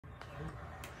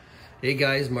Hey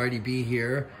guys, Marty B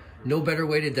here. No better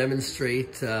way to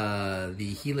demonstrate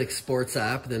the Helix Sports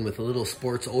App than with a little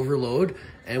sports overload.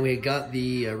 And we got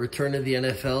the return of the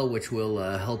NFL, which will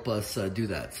help us do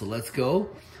that. So let's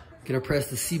go. Gonna press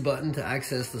the C button to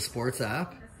access the Sports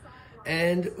App.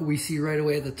 And we see right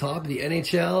away at the top, the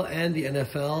NHL and the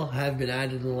NFL have been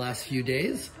added in the last few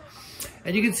days.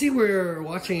 And you can see we're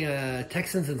watching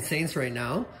Texans and Saints right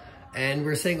now. And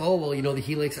we're saying, oh, well, you know, the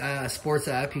Helix Sports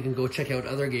App, you can go check out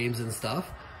other games and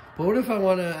stuff. But what if I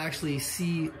want to actually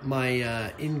see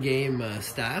my in-game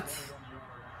stats?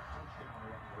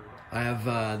 I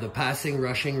have the passing,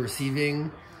 rushing,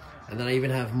 receiving, and then I even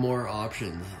have more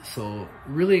options. So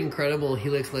really incredible.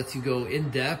 Helix lets you go in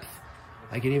depth.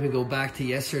 I can even go back to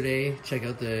yesterday, check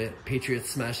out the Patriots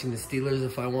smashing the Steelers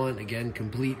if I want. Again,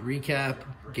 complete recap,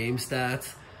 game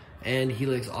stats, and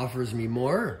Helix offers me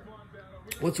more.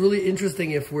 What's really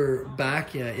interesting, if we're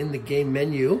back in the game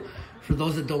menu, for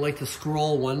those that don't like to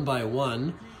scroll one by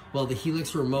one, well, the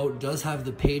Helix remote does have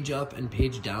the page up and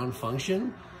page down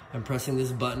function, and pressing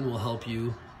this button will help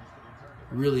you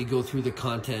really go through the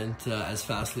content as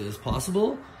fastly as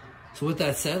possible. So with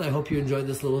that said, I hope you enjoyed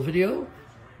this little video,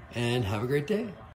 and have a great day.